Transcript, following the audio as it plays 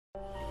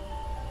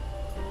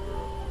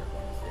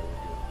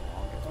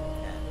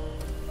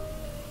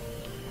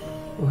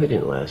Well, he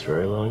didn't last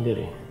very long, did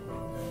he?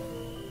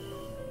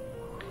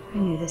 I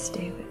knew this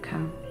day would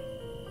come.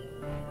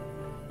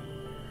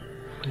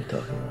 What are you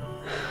talking about?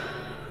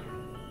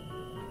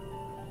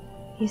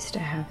 I used to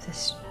have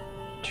this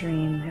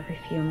dream every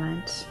few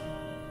months.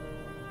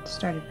 It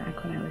started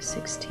back when I was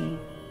 16.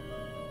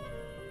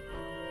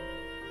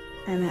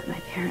 I'm at my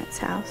parents'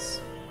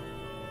 house.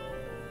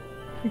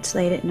 It's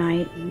late at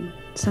night and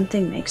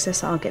something makes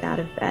us all get out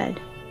of bed.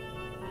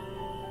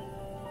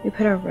 We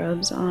put our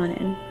robes on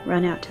and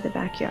run out to the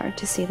backyard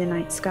to see the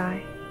night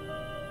sky.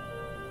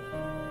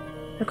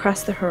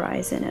 Across the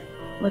horizon, it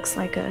looks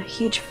like a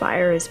huge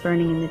fire is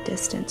burning in the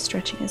distance,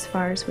 stretching as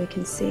far as we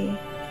can see.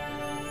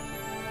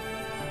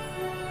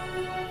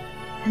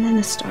 And then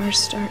the stars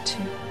start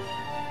to...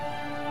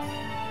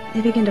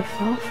 They begin to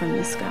fall from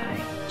the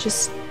sky,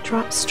 just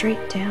drop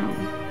straight down.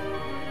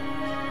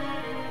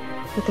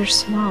 But they're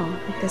small,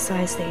 like the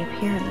size they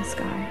appear in the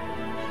sky.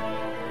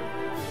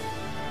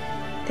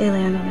 They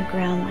land on the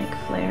ground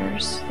like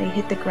flares. They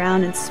hit the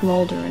ground and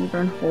smolder and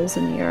burn holes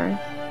in the earth.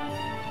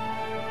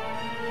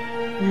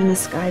 And then the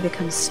sky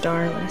becomes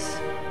starless.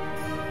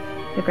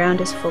 The ground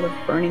is full of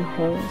burning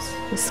holes.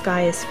 The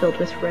sky is filled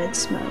with red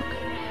smoke.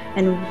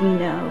 And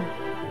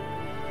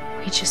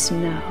we just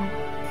know,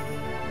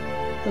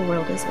 the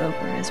world is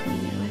over as we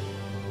knew it.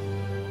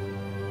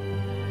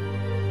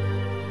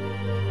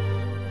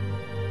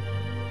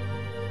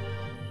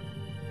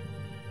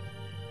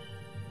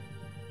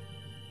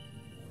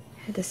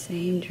 I had the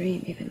same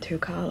dream even through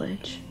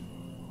college.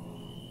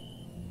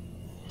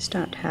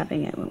 Stopped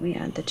having it when we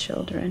had the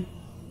children.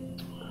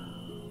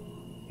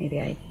 Maybe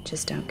I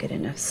just don't get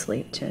enough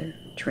sleep to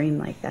dream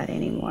like that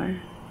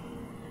anymore.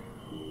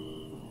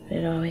 But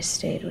it always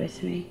stayed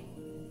with me.